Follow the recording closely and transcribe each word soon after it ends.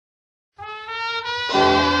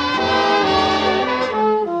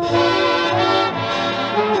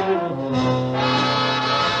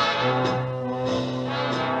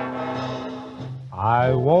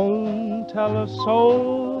a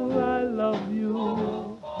soul I love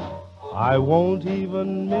you. I won't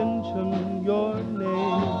even mention your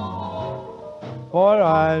name, for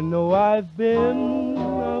I know I've been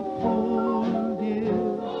a fool,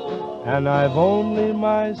 dear, and I've only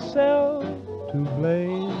myself to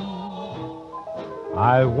blame.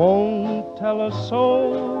 I won't tell a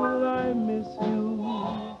soul I miss you,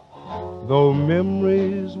 though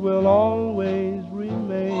memories will always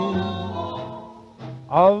remain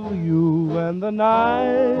of you and the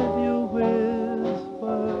night you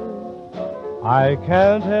whispered, I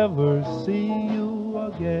can't ever see you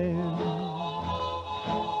again.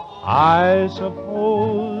 I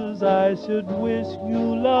suppose I should wish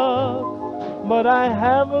you luck, but I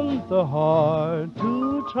haven't the heart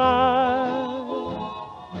to try.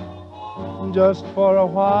 Just for a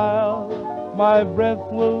while my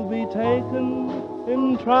breath will be taken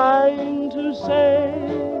in trying to say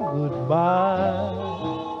goodbye.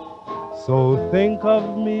 So think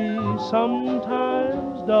of me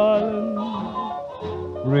sometimes, darling.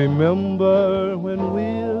 Remember when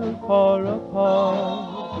we're far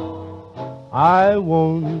apart. I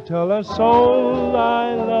won't tell a soul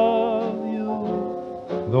I love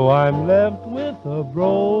you, though I'm left with a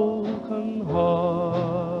broken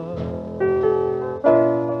heart.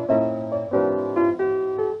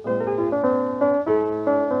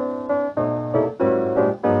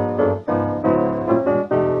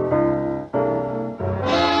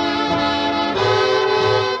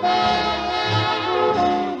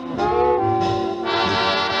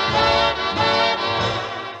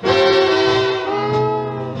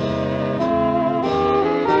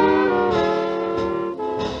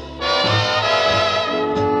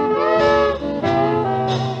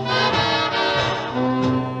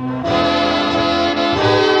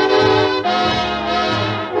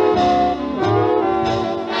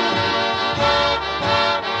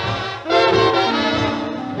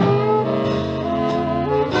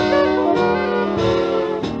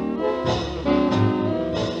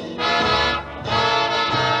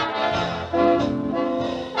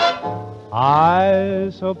 I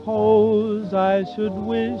suppose I should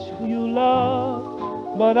wish you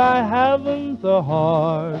luck, but I haven't the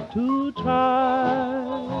heart to try.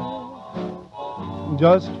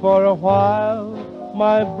 Just for a while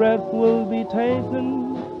my breath will be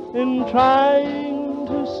taken in trying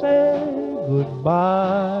to say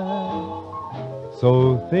goodbye.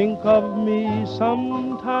 So think of me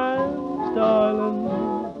sometimes,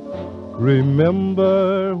 darling.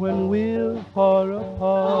 Remember when we're far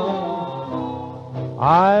apart.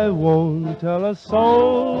 I won't tell a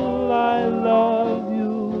soul I love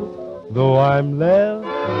you, though I'm left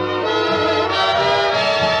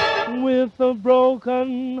with a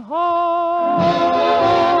broken heart.